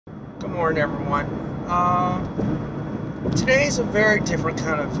Good morning, everyone. Today's a very different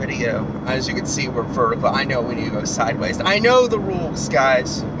kind of video. As you can see, we're vertical. I know we need to go sideways. I know the rules,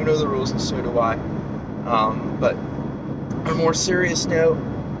 guys. We know the rules, and so do I. But on a more serious note,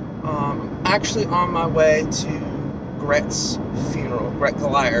 actually on my way to Gret's funeral, Gret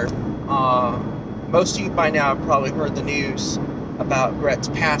Glyer. Most of you by now have probably heard the news about Gret's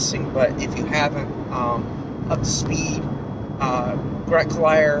passing, but if you haven't, up to speed, Gret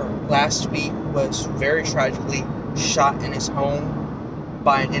Glyer last week was very tragically shot in his home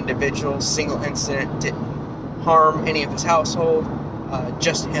by an individual. Single incident, didn't harm any of his household,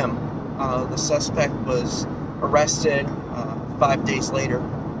 just him. The suspect was arrested 5 days later.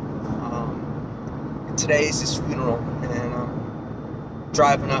 Today is his funeral, and I'm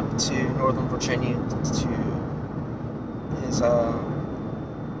driving up to Northern Virginia to his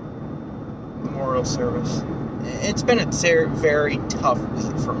memorial service. It's been a very tough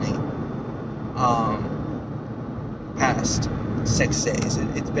week for me. Past 6 days,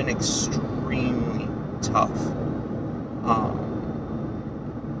 it's been extremely tough.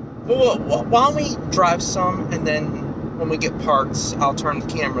 Well, why don't we drive some, and then when we get parked, I'll turn the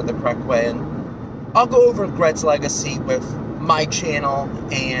camera the correct way, and I'll go over Gret's legacy with my channel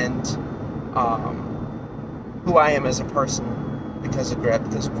and who I am as a person because of Gret.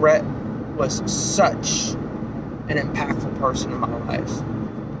 Because Gret was such an impactful person in my life.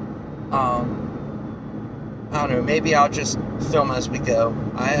 I don't know, maybe I'll just film as we go.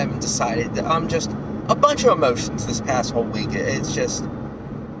 I haven't decided. I'm just a bunch of emotions this past whole week. It's just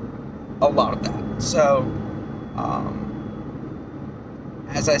a lot of that. So,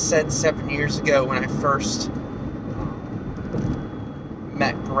 as I said 7 years ago when I first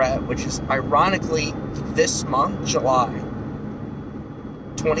met Gret, which is ironically this month, July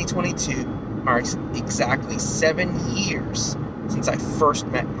 2022, marks exactly 7 years since I first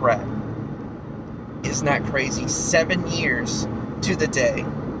met Gret. Isn't that crazy? 7 years to the day.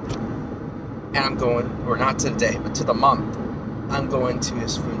 And I'm going, or not to the day, but to the month, I'm going to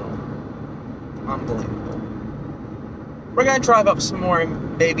his funeral. Unbelievable. We're going to drive up some more,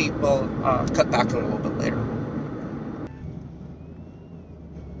 and maybe we'll cut back in a little bit later.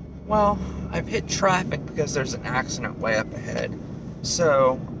 Well, I've hit traffic because there's an accident way up ahead.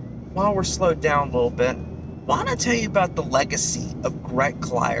 So, while we're slowed down a little bit, why don't I tell you about the legacy of Gret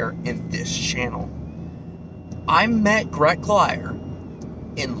Glyer in this channel? I met Gret Glyer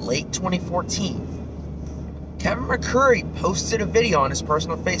in late 2014. Kevin McCurry posted a video on his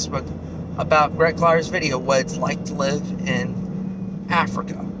personal Facebook about Gret Glyer's video, What It's Like to Live in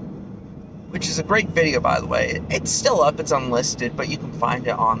Africa, which is a great video, by the way. It's still up, it's unlisted, but you can find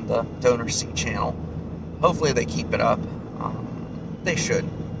it on the Donor Seed channel. Hopefully they keep it up. They should.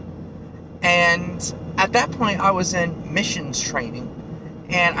 And at that point, I was in missions training,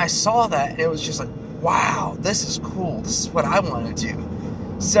 and I saw that, and it was just like, wow, this is cool. This is what I want to do.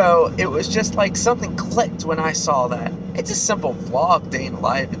 So it was just like something clicked when I saw that. It's a simple vlog, day in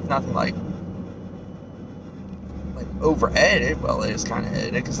life. It's nothing like over edited. Well, it is kind of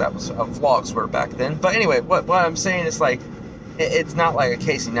edited because that was how vlogs were back then. But anyway, what I'm saying is like, it's not like a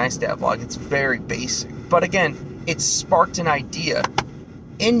Casey Neistat vlog. It's very basic. But again, it sparked an idea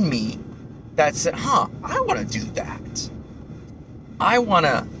in me that said, I want to do that. I want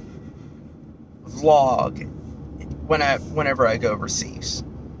to vlog whenever I go overseas.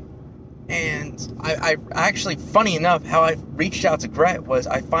 And I actually, funny enough, how I reached out to Gret was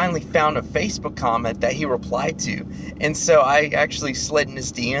I finally found a Facebook comment that he replied to. And so I actually slid in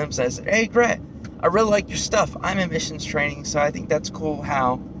his DMs and I said, hey Gret, I really like your stuff. I'm in missions training, so I think that's cool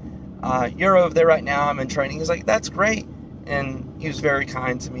how you're over there right now. I'm in training. He's like, that's great. And he was very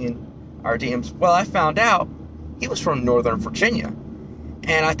kind to me in our DMs. Well, I found out he was from Northern Virginia.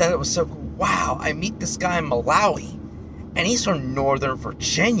 And I thought it was so cool. Wow, I meet this guy in Malawi, and he's from Northern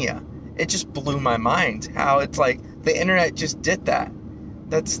Virginia. It just blew my mind how it's like the internet just did that.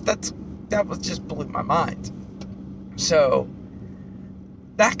 That was just blew my mind. So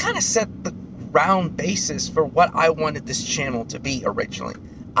that kind of set the ground basis for what I wanted this channel to be originally.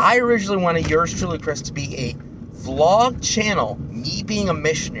 I originally wanted yours truly, Chris, to be a vlog channel, me being a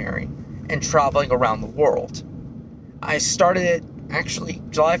missionary and traveling around the world. I started it actually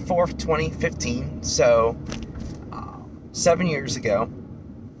July 4th, 2015, so 7 years ago.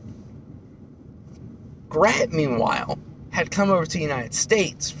 Gret, meanwhile, had come over to the United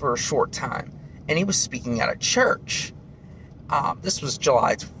States for a short time, and he was speaking at a church. This was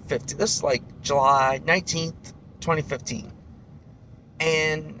July 15th, this is like July 19th, 2015.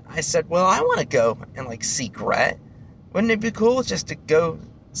 And I said, well, I want to go and like see Gret. Wouldn't it be cool just to go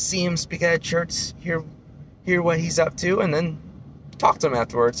see him speak at a church, hear what he's up to, and then talk to him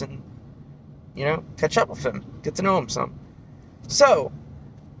afterwards and catch up with him, get to know him some. So,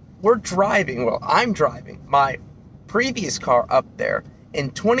 I'm driving my previous car up there,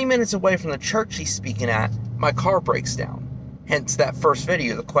 and 20 minutes away from the church he's speaking at, my car breaks down. Hence that first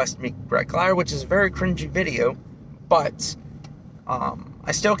video, the Quest to Meet Gret Glyer, which is a very cringy video, but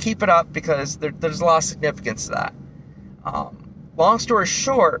I still keep it up because there's a lot of significance to that. Long story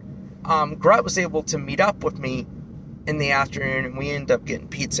short, Gret was able to meet up with me in the afternoon, and we ended up getting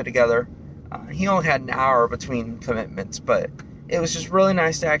pizza together. He only had an hour between commitments, but it was just really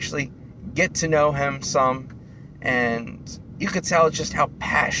nice to actually get to know him some, and you could tell just how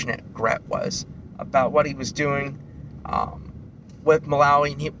passionate Gret was about what he was doing with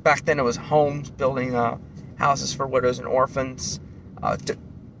Malawi. And back then it was homes, building houses for widows and orphans. No,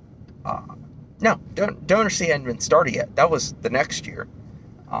 DonorSee hadn't been started yet. That was the next year.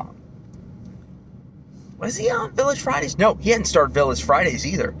 Was he on Village Fridays? No, he hadn't started Village Fridays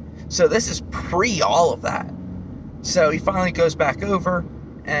either. So this is pre all of that. So he finally goes back over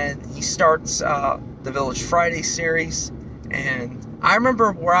and he starts the Village Friday series. And I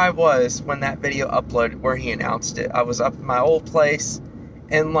remember where I was when that video uploaded, where he announced it. I was up in my old place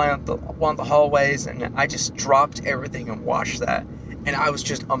in one of the hallways, and I just dropped everything and watched that. And I was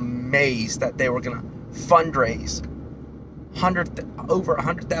just amazed that they were going to fundraise over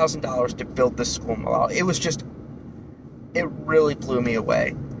 $100,000 to build this school in Malawi. It really blew me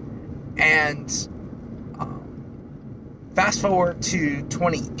away. And fast forward to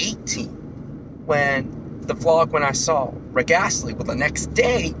 2018, when I saw Rick Astley. Well, the next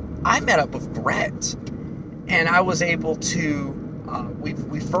day, I met up with Gret, and I was able to,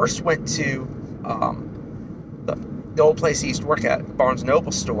 we first went to the old place he used to work at, Barnes &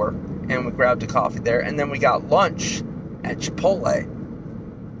 Noble store, and we grabbed a coffee there, and then we got lunch at Chipotle,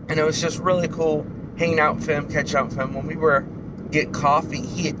 and it was just really cool hanging out with him, catching up with him. When we were getting coffee,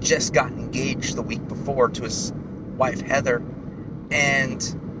 he had just gotten engaged the week before to his wife, Heather, and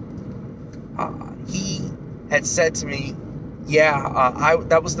he had said to me,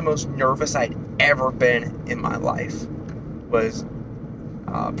 that was the most nervous I'd ever been in my life, was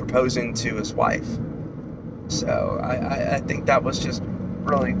proposing to his wife. So I think that was just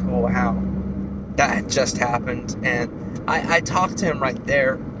really cool how that had just happened. And I talked to him right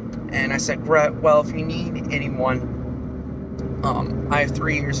there, and I said, Gret, well, if you need anyone, I have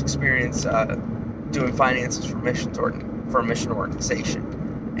 3 years experience doing finances for a mission organization.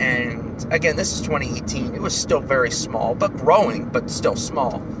 And again, this is 2018. It was still very small, but growing, but still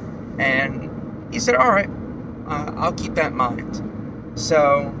small. And he said, all right, I'll keep that in mind.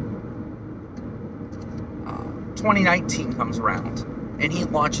 So 2019 comes around, and he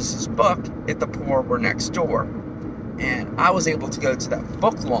launches his book, If the Poor Were Next Door. And I was able to go to that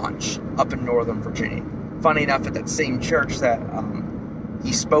book launch up in Northern Virginia. Funny enough, at that same church that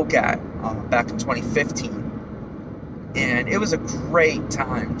he spoke at back in 2015. And it was a great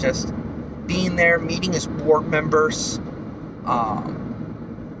time just being there, meeting his board members,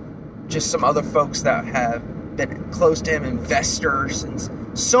 just some other folks that have been close to him, investors, and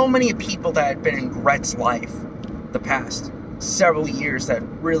so many people that had been in Gret's life the past several years that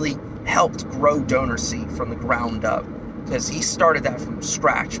really helped grow DonorSee from the ground up. Because he started that from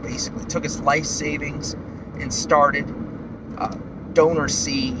scratch, basically. Took his life savings and started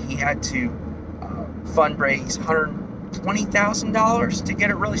DonorSee. He had to fundraise $120,000 to get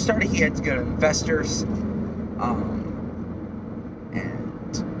it really started. He had to go to investors.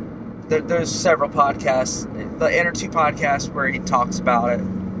 And there's several podcasts. The Inner 2 podcast where he talks about it.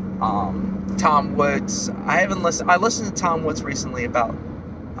 Tom Woods. I listened to Tom Woods recently about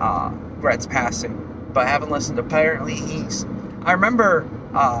Gret's passing, but I haven't listened. Apparently I remember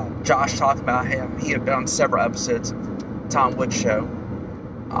Josh talking about him. He had been on several episodes of Tom Woods' show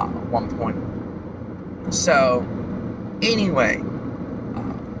at one point. So anyway,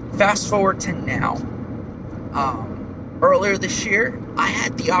 fast forward to now. Earlier this year, I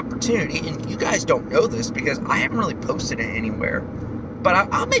had the opportunity, and you guys don't know this because I haven't really posted it anywhere, but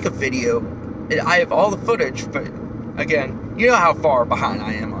I'll make a video. I have all the footage, but again, you know how far behind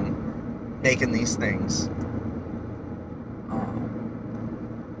I am on making these things.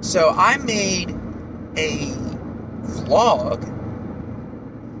 So I made a vlog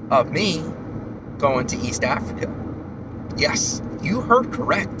of me going to East Africa. Yes, you heard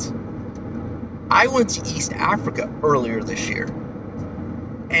correct. I went to East Africa earlier this year.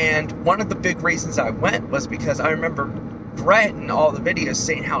 And one of the big reasons I went was because I remember Gret in all the videos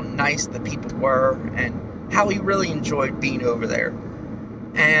saying how nice the people were and how he really enjoyed being over there.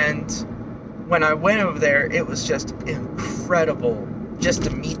 And when I went over there, it was just incredible just to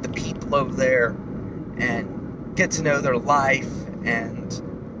meet the people over there and get to know their life and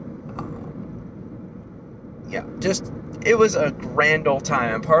yeah, just, it was a grand old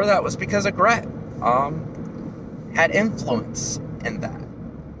time. And part of that was because of Gret. Had influence in that.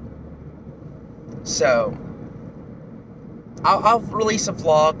 So, I'll release a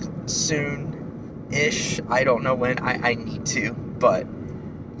vlog soon-ish. I don't know when. I need to. But,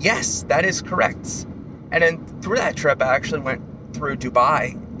 yes, that is correct. And then through that trip, I actually went through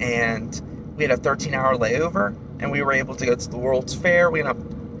Dubai. And we had a 13-hour layover. And we were able to go to the World's Fair. We went up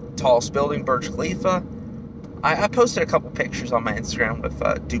the tallest building, Burj Khalifa. I posted a couple pictures on my Instagram with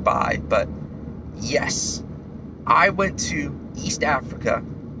Dubai. But, yes, I went to East Africa.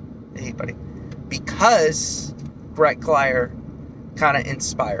 Hey, buddy. Because Gret Glyer kind of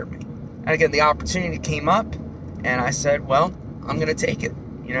inspired me. And again, the opportunity came up, and I said, well, I'm going to take it.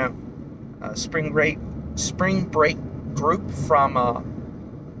 You know, spring break group from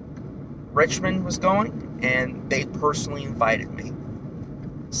Richmond was going, and they personally invited me.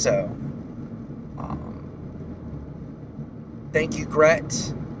 So, thank you,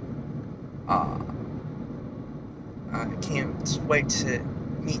 Gret. I can't wait to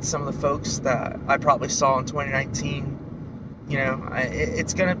meet some of the folks that I probably saw in 2019. You know,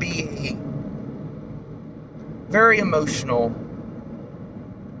 it's going to be a very emotional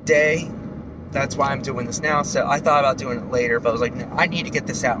day. That's why I'm doing this now. So I thought about doing it later, but I was like, no, I need to get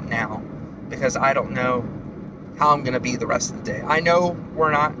this out now because I don't know how I'm going to be the rest of the day. I know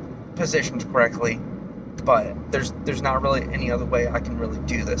we're not positioned correctly, but there's not really any other way I can really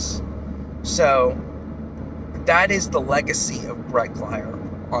do this. So that is the legacy of Gret Glyer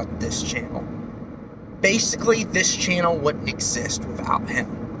on this channel. Basically, this channel wouldn't exist without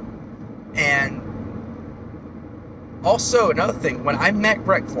him. And also, another thing, when I met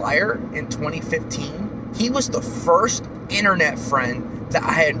Gret Glyer in 2015, he was the first internet friend that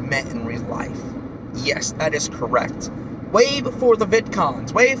I had met in real life. Yes, that is correct. Way before the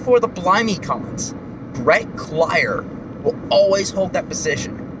VidCons, way before the BlimeyCons, Gret Glyer will always hold that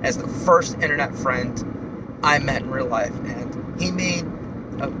position as the first internet friend I met in real life. And he made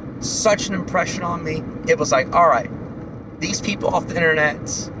such an impression on me. It was like, alright, these people off the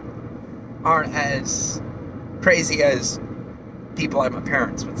internet aren't as crazy as people like my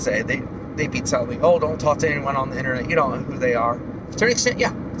parents would say. They'd be telling me, oh, don't talk to anyone on the internet, you don't know who they are. To an extent,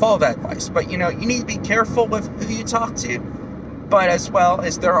 yeah, follow that advice. But, you know, you need to be careful with who you talk to. But as well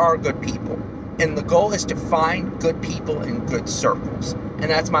as there are good people. And the goal is to find good people in good circles. And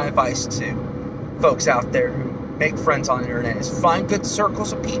that's my advice to folks out there who make friends on the internet, is find good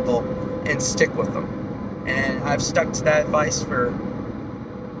circles of people and stick with them. And I've stuck to that advice for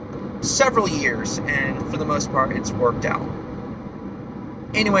several years, and for the most part, it's worked out.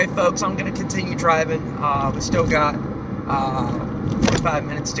 Anyway, folks, I'm going to continue driving. We still got 45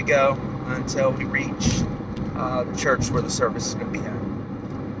 minutes to go until we reach the church where the service is going to be at.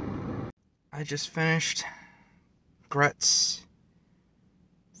 I just finished Gret's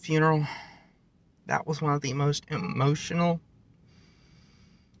funeral. That was one of the most emotional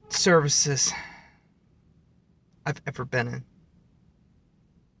services I've ever been in.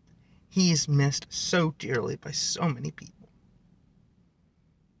 He is missed so dearly by so many people.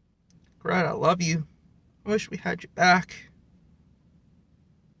 Gret, I love you. I wish we had you back.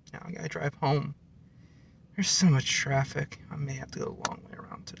 Now I gotta drive home. There's so much traffic. I may have to go a long way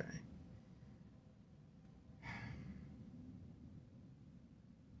around today.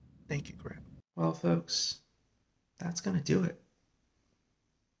 Thank you, Gret. Well, folks, that's gonna do it.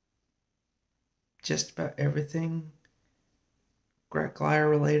 Just about everything Gret Glyer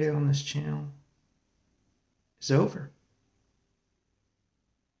related on this channel is over.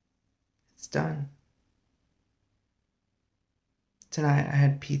 It's done. Tonight I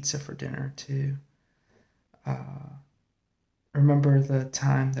had pizza for dinner to remember the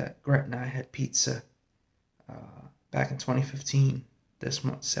time that Gret and I had pizza back in 2015, this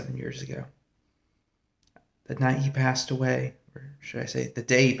month, 7 years ago. The night he passed away, or should I say the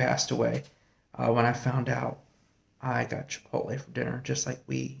day he passed away, when I found out I got Chipotle for dinner, just like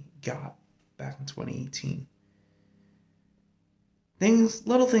we got back in 2018.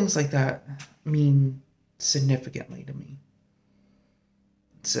 Little things like that mean significantly to me.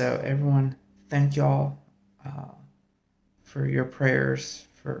 So everyone, thank y'all for your prayers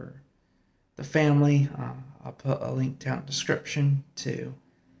for the family. I'll put a link down in the description to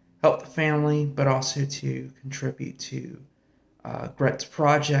help the family, but also to contribute to Gret's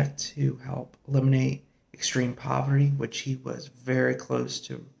project to help eliminate extreme poverty, which he was very close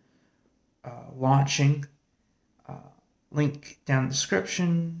to launching. Link down in the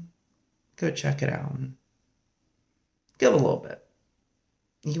description. Go check it out and give a little bit.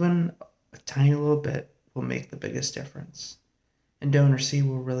 Even a tiny little bit will make the biggest difference. And DonorC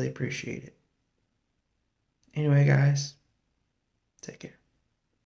will really appreciate it. Anyway, guys, take care.